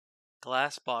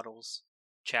Glass Bottles,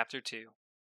 Chapter 2.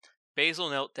 Basil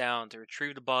knelt down to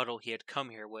retrieve the bottle he had come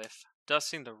here with,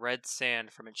 dusting the red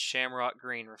sand from its shamrock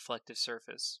green reflective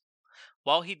surface.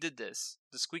 While he did this,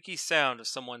 the squeaky sound of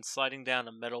someone sliding down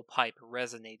a metal pipe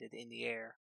resonated in the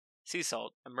air.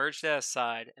 Seasalt emerged at his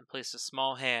side and placed a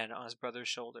small hand on his brother's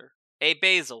shoulder. "Hey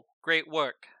Basil, great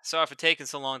work. Sorry for taking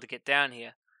so long to get down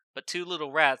here, but two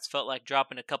little rats felt like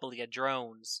dropping a couple of your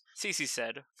drones," Cece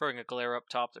said, throwing a glare up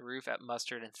top the roof at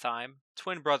Mustard and Thyme,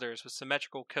 twin brothers with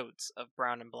symmetrical coats of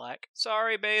brown and black.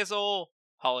 "Sorry, Basil,"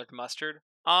 hollered Mustard.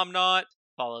 "I'm not,"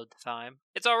 followed Thyme.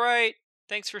 "It's alright.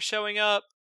 Thanks for showing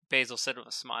up," Basil said with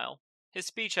a smile, his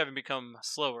speech having become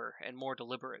slower and more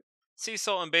deliberate.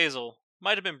 Seasalt and Basil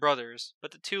might have been brothers,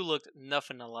 but the two looked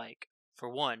nothing alike. For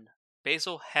one,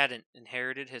 Basil hadn't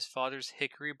inherited his father's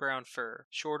hickory brown fur,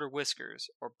 shorter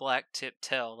whiskers, or black-tipped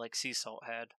tail like Seasalt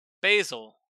had.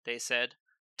 Basil, they said,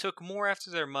 took more after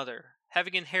their mother,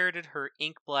 having inherited her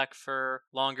ink-black fur,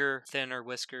 longer, thinner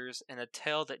whiskers, and a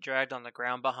tail that dragged on the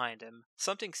ground behind him,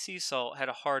 something Seasalt had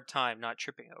a hard time not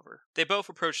tripping over. They both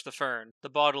approached the fern, the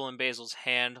bottle in Basil's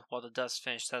hand while the dust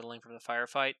finished settling from the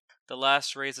firefight. The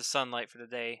last rays of sunlight for the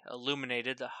day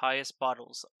illuminated the highest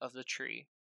bottles of the tree.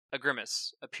 A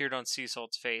grimace appeared on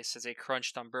Seasalt's face as they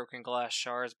crunched on broken glass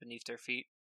shards beneath their feet.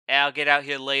 "I'll get out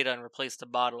here later and replace the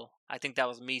bottle. I think that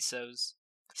was Miso's,"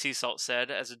 Seasalt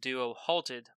said as the duo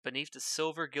halted beneath the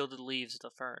silver-gilded leaves of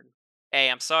the fern.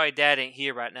 "Hey, I'm sorry Dad ain't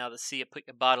here right now to see you put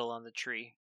your bottle on the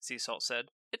tree," Seasalt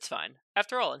said. "It's fine.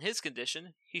 After all, in his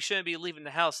condition, he shouldn't be leaving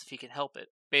the house if he can help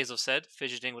it," Basil said,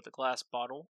 fidgeting with the glass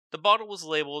bottle. The bottle was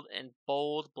labeled in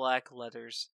bold black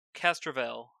letters,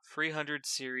 Castrovel 300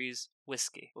 Series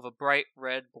Whiskey, with a bright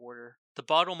red border. The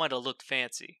bottle might have looked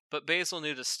fancy, but Basil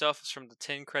knew the stuff was from the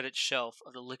 10-credit shelf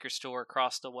of the liquor store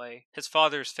across the way, his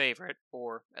father's favorite,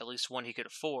 or at least one he could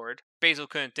afford. Basil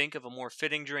couldn't think of a more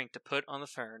fitting drink to put on the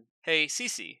fern. "Hey,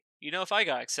 Cece, you know if I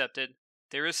got accepted,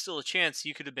 there is still a chance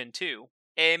you could have been too."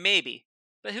 Maybe.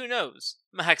 But who knows?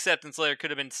 My acceptance letter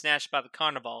could have been snatched by the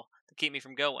carnival to keep me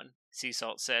from going,"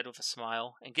 Seasalt said with a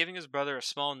smile, and giving his brother a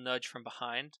small nudge from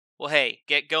behind. "Well, hey,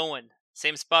 get going.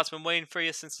 Same spot's been waiting for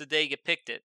you since the day you picked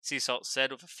it," Seasalt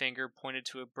said with a finger pointed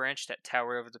to a branch that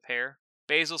towered over the pair.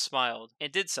 Basil smiled,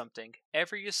 and did something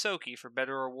every Yosoki, for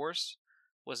better or worse,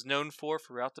 was known for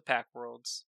throughout the Pack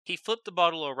Worlds. He flipped the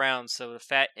bottle around so the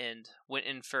fat end went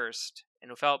in first, and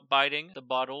without biting the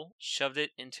bottle, shoved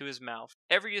it into his mouth.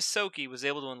 Every Yosoki was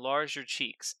able to enlarge their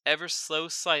cheeks ever so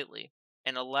slightly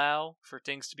and allow for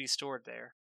things to be stored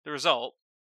there. The result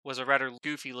was a rather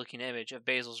goofy-looking image of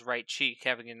Basil's right cheek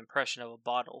having an impression of a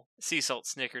bottle. Seasalt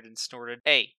snickered and snorted.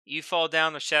 "Hey, you fall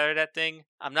down or shatter that thing,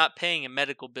 I'm not paying your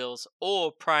medical bills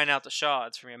or prying out the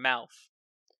shards from your mouth."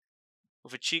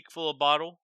 With a cheek full of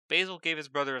bottle, Basil gave his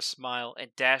brother a smile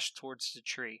and dashed towards the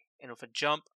tree, and with a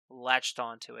jump, latched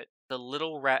onto it. The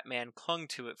little rat man clung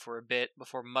to it for a bit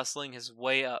before muscling his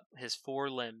way up his four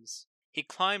limbs. He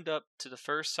climbed up to the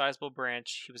first sizable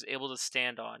branch he was able to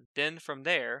stand on. Then from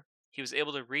there, he was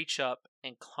able to reach up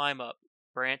and climb up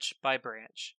branch by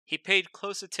branch. He paid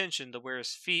close attention to where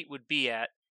his feet would be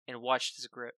at and watched his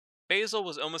grip. Basil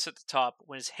was almost at the top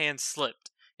when his hand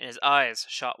slipped and his eyes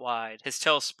shot wide. His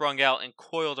tail sprung out and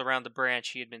coiled around the branch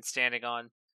he had been standing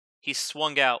on. He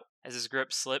swung out as his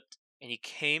grip slipped, and he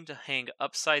came to hang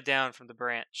upside down from the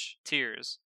branch,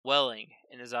 tears welling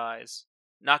in his eyes.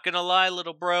 "Not gonna lie,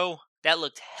 little bro, that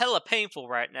looked hella painful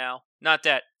right now. Not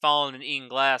that falling and eating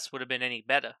glass would have been any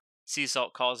better,"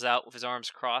 Seasalt calls out with his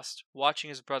arms crossed, watching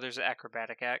his brother's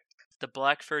acrobatic act. The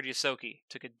black-furred Yosoki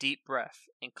took a deep breath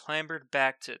and clambered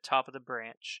back to the top of the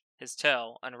branch, his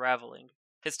tail unraveling.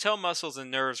 His tail muscles and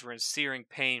nerves were in searing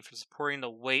pain from supporting the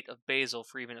weight of Basil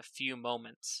for even a few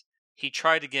moments. He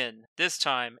tried again, this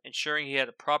time ensuring he had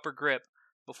a proper grip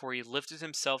before he lifted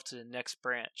himself to the next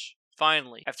branch.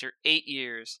 Finally, after 8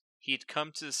 years, he had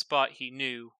come to the spot he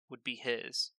knew would be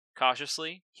his.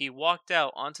 Cautiously, he walked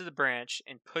out onto the branch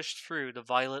and pushed through the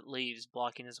violet leaves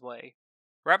blocking his way.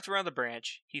 Wrapped around the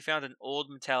branch, he found an old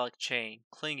metallic chain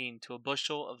clinging to a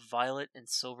bushel of violet and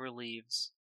silver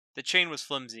leaves. The chain was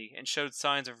flimsy and showed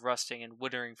signs of rusting and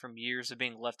withering from years of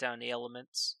being left out in the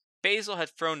elements. Basil had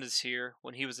thrown this here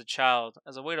when he was a child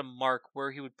as a way to mark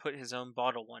where he would put his own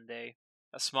bottle one day.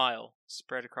 A smile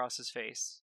spread across his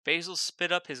face. Basil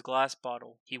spit up his glass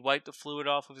bottle. He wiped the fluid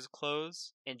off of his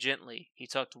clothes, and gently he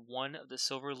tucked one of the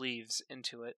silver leaves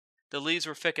into it. The leaves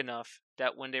were thick enough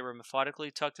that when they were methodically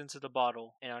tucked into the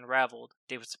bottle and unraveled,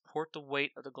 they would support the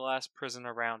weight of the glass prison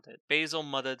around it. Basil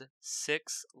muttered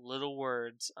 6 little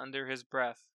words under his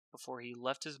breath before he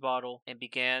left his bottle and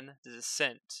began the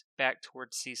descent back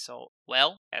towards Seasalt.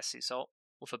 "Well?" asked Seasalt,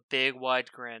 with a big,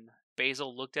 wide grin.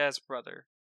 Basil looked at his brother,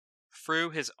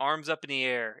 threw his arms up in the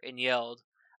air, and yelled,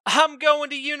 "I'm going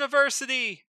to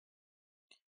university!"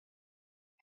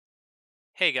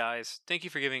 Hey guys, thank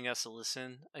you for giving us a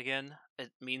listen again.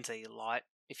 It means a lot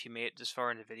if you made it this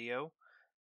far in the video.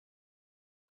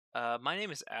 My name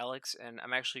is Alex, and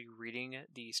I'm actually reading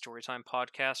the Storytime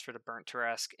podcast for the Burnt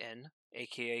Tarrasque Inn,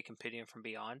 aka Compendium from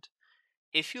Beyond.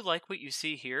 If you like what you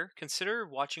see here, consider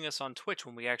watching us on Twitch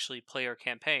when we actually play our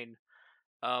campaign.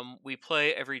 We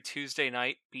play every Tuesday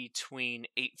night between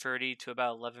 8:30 to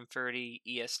about 11:30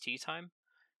 EST time.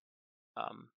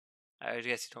 I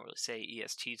guess you don't really say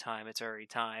EST time; it's already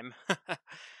time.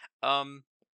 um,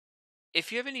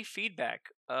 if you have any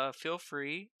feedback, feel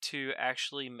free to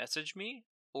actually message me,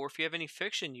 or if you have any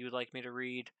fiction you'd like me to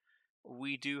read,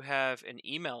 we do have an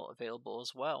email available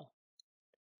as well.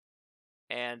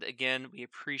 And again, we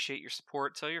appreciate your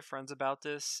support. Tell your friends about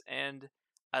this, and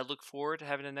I look forward to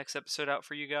having the next episode out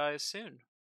for you guys soon.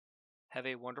 Have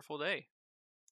a wonderful day.